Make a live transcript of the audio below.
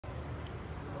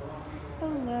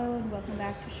Hello and welcome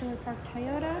back to Sherwood Park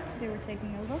Toyota. Today we're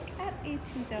taking a look at a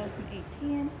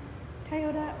 2018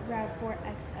 Toyota RAV4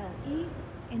 XLE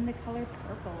in the color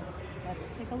purple.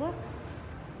 Let's take a look.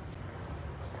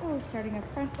 So starting up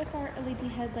front with our LED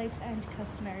headlights and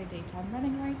customary daytime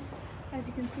running lights. As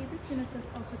you can see, this unit does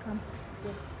also come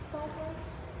with fog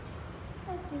lights.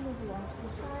 As we move along to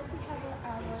the side, we have our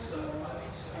alloy wheels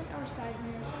and our side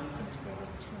mirrors with integrated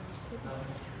turn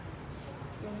signals.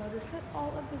 You'll notice that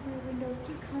all of the rear windows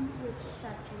do come with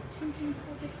factory tinting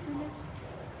for this unit.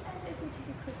 And if we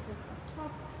take a quick look up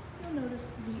top, you'll notice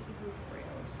the roof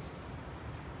rails.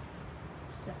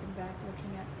 Stepping back,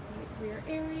 looking at the rear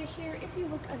area here, if you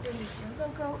look underneath your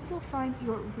logo, you'll find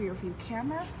your rear view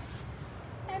camera.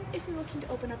 And if you're looking to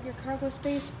open up your cargo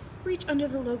space, reach under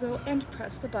the logo and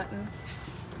press the button.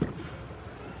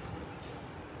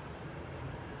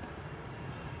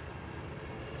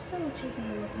 So taking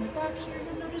a look in the back here,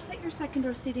 you'll notice that your second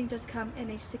row seating does come in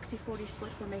a 60-40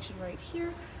 split formation right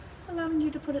here, allowing you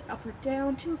to put it up or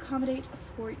down to accommodate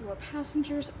for your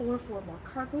passengers or for more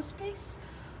cargo space.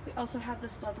 We also have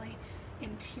this lovely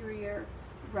interior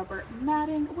rubber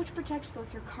matting, which protects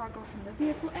both your cargo from the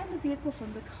vehicle and the vehicle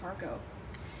from the cargo.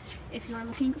 If you are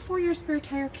looking for your spare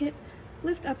tire kit,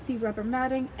 lift up the rubber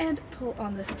matting and pull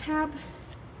on this tab.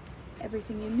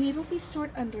 Everything you need will be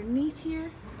stored underneath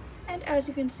here. And as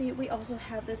you can see, we also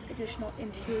have this additional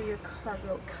interior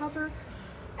cargo cover,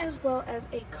 as well as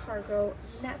a cargo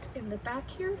net in the back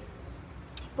here,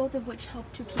 both of which help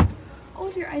to keep all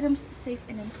of your items safe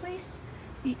and in place.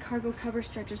 The cargo cover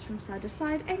stretches from side to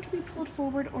side and can be pulled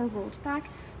forward or rolled back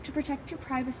to protect your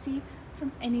privacy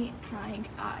from any prying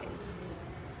eyes.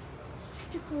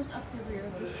 To close up the rear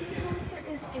of this vehicle,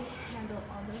 there is a handle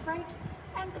on the right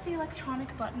and the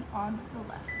electronic button on the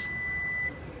left.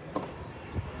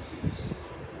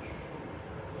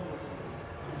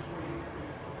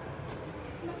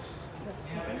 Next, let's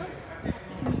take a look at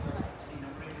the inside.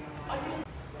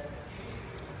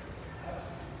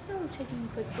 So taking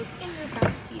a quick look in your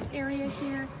back seat area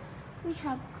here, we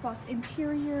have cloth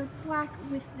interior, black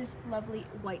with this lovely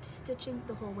white stitching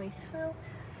the whole way through.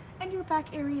 And your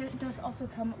back area does also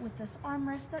come with this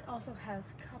armrest that also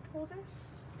has cup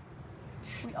holders.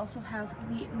 We also have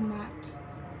the mat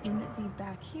in the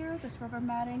back here, this rubber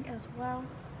matting as well.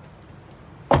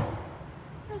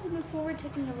 As we move forward,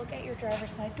 taking a look at your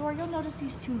driver's side door, you'll notice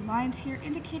these two lines here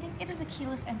indicating it is a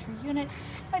keyless entry unit.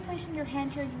 By placing your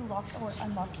hand here, you lock or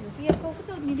unlock your vehicle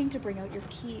without needing to bring out your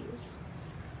keys.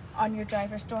 On your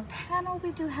driver's door panel,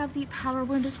 we do have the power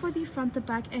windows for the front, the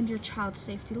back, and your child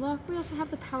safety lock. We also have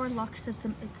the power lock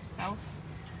system itself.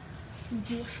 We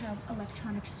do have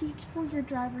electronic seats for your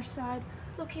driver's side,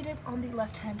 located on the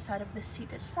left-hand side of the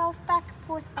seat itself, back,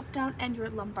 forth, up, down, and your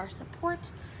lumbar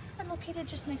support. And located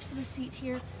just next to the seat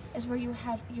here is where you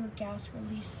have your gas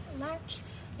release latch.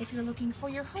 If you're looking for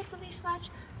your hood release latch,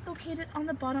 located on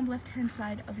the bottom left-hand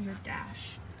side of your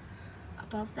dash.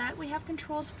 Above that, we have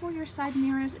controls for your side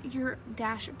mirrors, your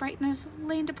dash brightness,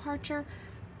 lane departure,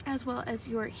 as well as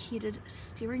your heated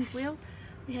steering wheel.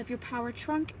 We have your power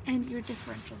trunk and your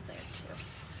differential there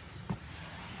too.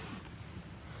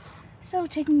 So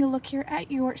taking a look here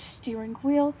at your steering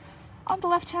wheel, on the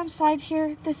left-hand side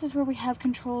here, this is where we have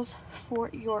controls for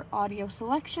your audio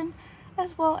selection,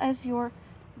 as well as your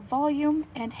volume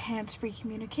and hands-free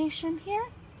communication here.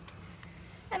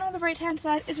 And on the right-hand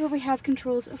side is where we have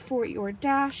controls for your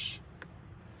dash,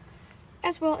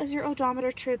 as well as your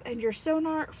odometer, trip, and your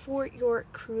sonar for your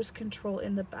cruise control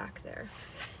in the back there.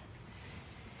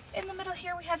 In the middle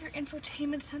here, we have your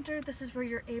infotainment center. This is where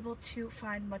you're able to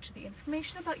find much of the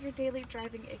information about your daily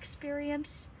driving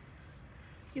experience.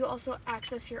 You also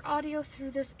access your audio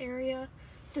through this area.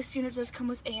 This unit does come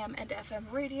with AM and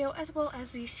FM radio, as well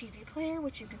as the CD player,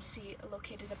 which you can see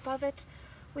located above it.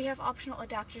 We have optional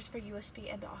adapters for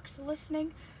USB and aux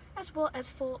listening, as well as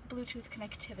full Bluetooth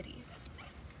connectivity.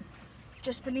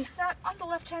 Just beneath that, on the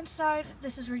left-hand side,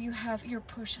 this is where you have your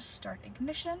push start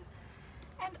ignition.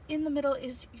 And in the middle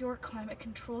is your climate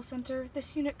control center.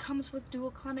 This unit comes with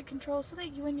dual climate control so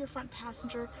that you and your front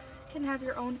passenger can have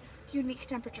your own unique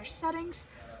temperature settings.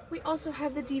 We also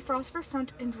have the defrost for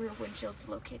front and rear windshields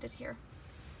located here.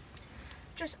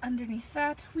 Just underneath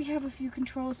that, we have a few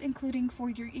controls, including for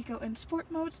your eco and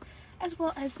sport modes, as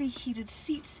well as the heated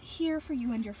seats here for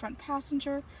you and your front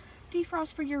passenger,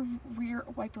 defrost for your rear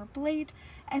wiper blade,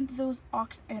 and those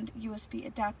aux and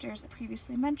USB adapters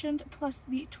previously mentioned, plus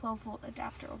the 12-volt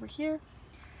adapter over here.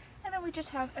 And then we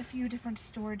just have a few different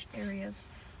storage areas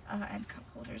and cup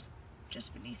holders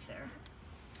just beneath there.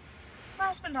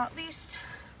 Last but not least,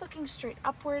 looking straight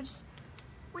upwards,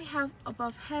 we have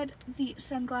above head the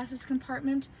sunglasses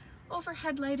compartment,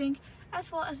 overhead lighting,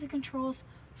 as well as the controls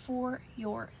for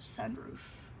your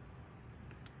sunroof.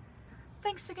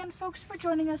 Thanks again, folks, for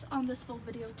joining us on this full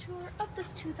video tour of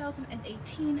this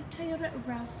 2018 Toyota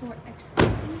RAV4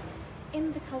 XLE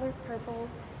in the color purple.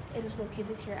 It is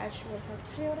located here at Sherwood Park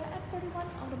Toyota at 31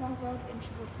 Automall Road in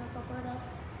Sherwood Park, Alberta.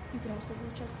 You can also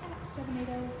reach us at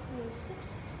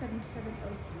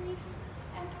 780-306-7703.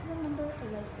 And remember,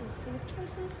 life is full of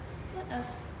choices. Let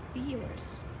us be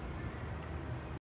yours.